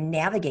women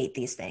navigate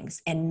these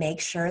things and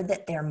make sure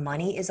that their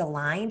money is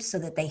aligned so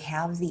that they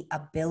have the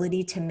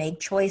ability to make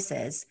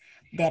choices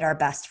that are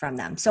best from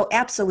them. So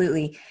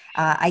absolutely.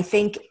 I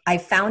think I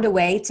found a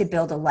way to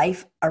build a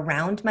life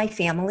around my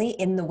family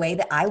in the way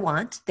that I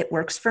want, that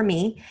works for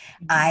me.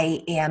 Mm-hmm.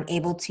 I am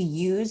able to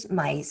use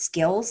my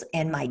skills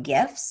and my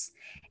gifts,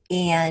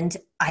 and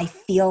I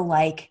feel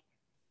like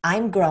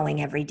I'm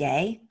growing every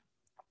day.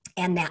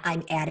 and that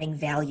I'm adding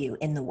value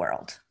in the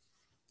world.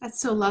 That's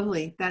so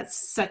lovely. That's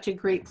such a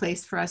great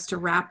place for us to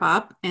wrap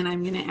up. And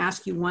I'm going to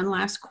ask you one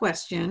last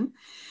question.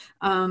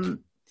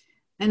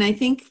 And I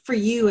think for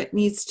you, it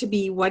needs to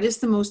be, what is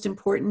the most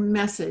important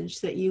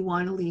message that you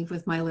want to leave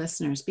with my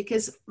listeners?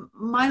 Because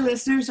my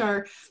listeners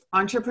are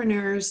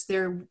entrepreneurs.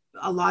 They're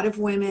a lot of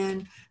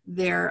women.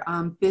 They're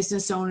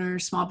business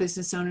owners, small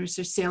business owners.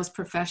 They're sales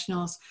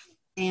professionals.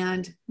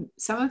 And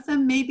some of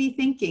them may be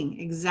thinking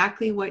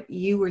exactly what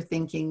you were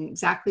thinking,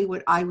 exactly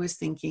what I was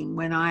thinking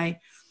when I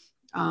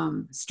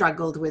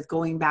struggled with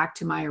going back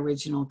to my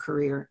original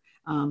career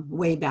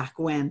way back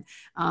when.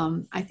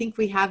 I think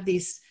we have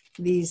these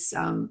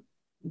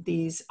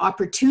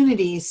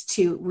opportunities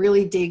to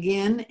really dig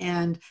in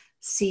and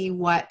see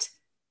what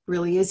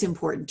really is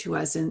important to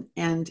us.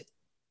 And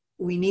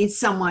we need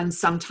someone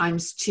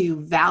sometimes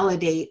to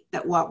validate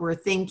that what we're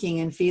thinking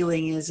and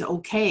feeling is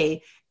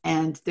okay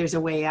and there's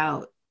a way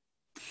out.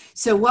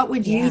 So what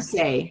would you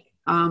say?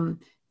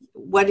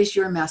 What is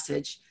your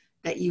message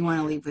that you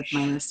want to leave with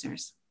my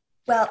listeners?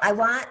 Well, I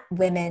want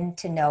women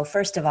to know,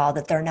 first of all,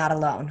 that they're not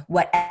alone.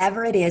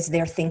 Whatever it is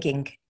they're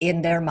thinking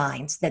in their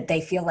minds that they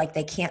feel like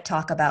they can't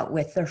talk about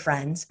with their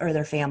friends or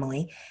their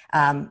family,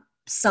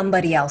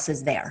 somebody else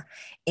is there.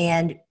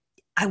 And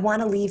I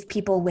want to leave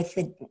people with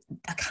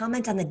a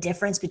comment on the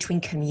difference between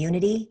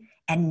community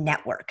and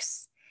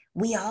networks.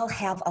 We all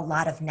have a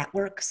lot of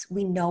networks.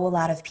 We know a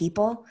lot of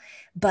people,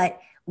 but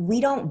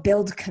we don't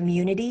build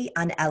community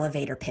on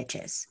elevator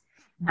pitches.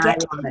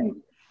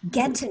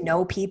 Get to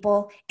know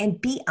people and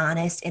be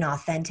honest and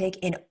authentic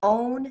and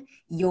own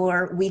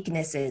your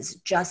weaknesses,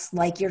 just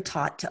like you're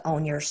taught to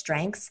own your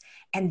strengths.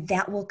 And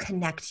that will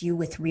connect you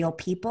with real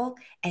people,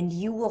 and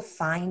you will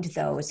find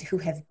those who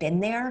have been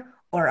there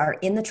or are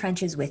in the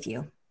trenches with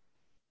you.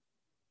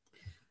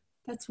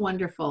 That's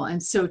wonderful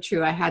and so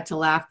true. I had to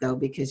laugh though,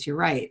 because you're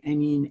right. I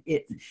mean,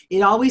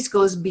 it always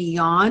goes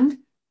beyond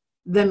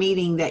the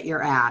meeting that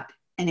you're at.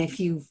 And if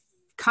you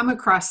come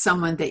across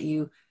someone that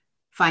you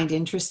find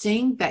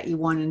interesting, that you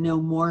want to know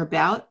more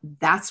about,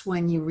 that's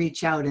when you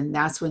reach out, and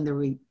that's when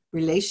the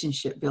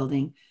relationship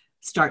building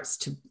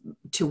starts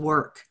to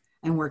work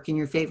and work in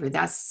your favor.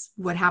 That's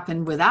what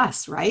happened with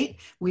us, right?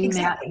 We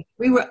Exactly.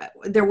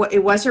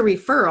 It was a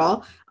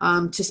referral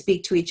to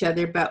speak to each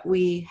other, but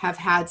we have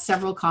had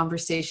several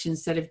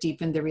conversations that have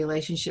deepened the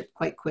relationship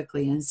quite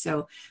quickly. And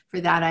so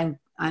for that,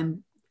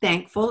 I'm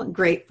thankful and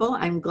grateful.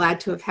 I'm glad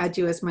to have had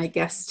you as my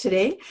guest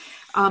today.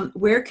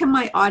 Where can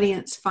my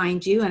audience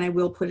find you? And I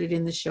will put it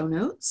in the show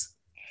notes.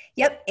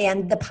 Yep.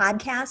 And the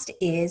podcast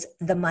is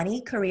the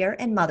Money, Career,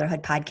 and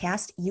Motherhood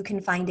podcast. You can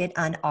find it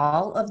on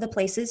all of the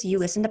places you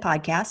listen to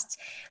podcasts.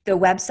 The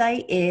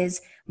website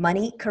is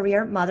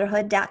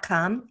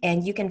moneycareermotherhood.com,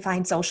 and you can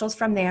find socials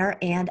from there.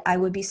 And I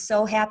would be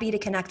so happy to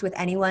connect with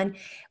anyone,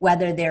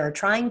 whether they're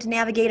trying to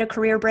navigate a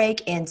career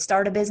break and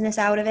start a business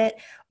out of it,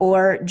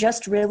 or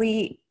just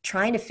really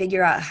trying to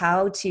figure out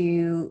how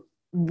to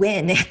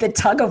win at the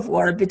tug of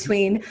war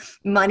between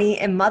money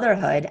and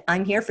motherhood.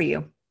 I'm here for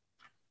you.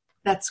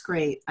 That's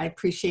great. I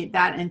appreciate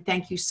that. And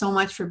thank you so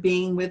much for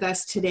being with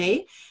us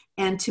today.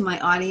 And to my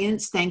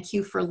audience, thank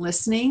you for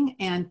listening.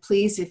 And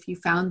please, if you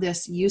found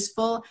this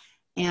useful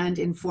and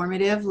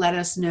informative, let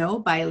us know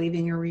by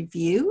leaving a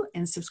review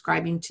and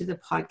subscribing to the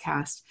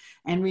podcast.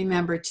 And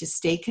remember to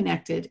stay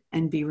connected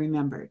and be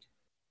remembered.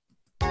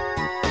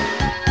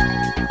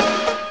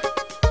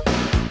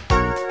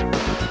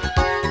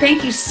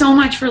 Thank you so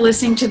much for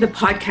listening to the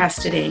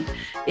podcast today.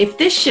 If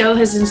this show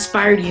has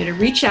inspired you to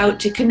reach out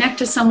to connect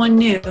to someone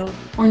new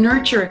or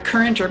nurture a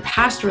current or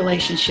past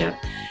relationship,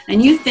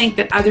 and you think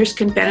that others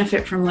can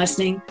benefit from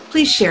listening,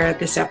 please share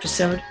this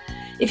episode.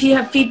 If you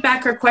have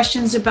feedback or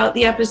questions about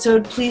the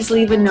episode, please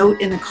leave a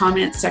note in the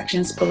comment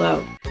sections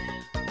below.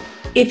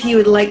 If you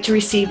would like to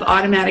receive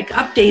automatic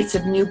updates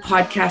of new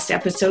podcast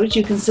episodes,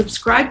 you can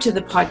subscribe to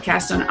the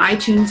podcast on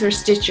iTunes or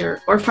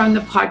Stitcher, or from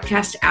the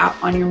podcast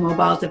app on your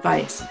mobile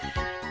device.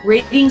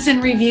 Ratings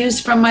and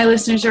reviews from my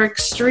listeners are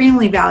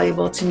extremely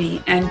valuable to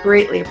me and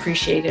greatly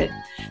appreciated.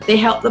 They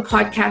help the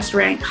podcast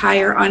rank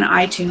higher on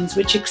iTunes,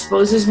 which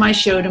exposes my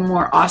show to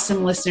more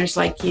awesome listeners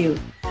like you.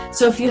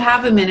 So if you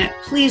have a minute,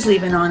 please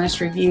leave an honest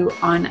review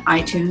on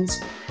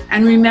iTunes.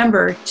 And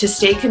remember to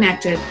stay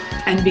connected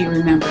and be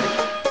remembered.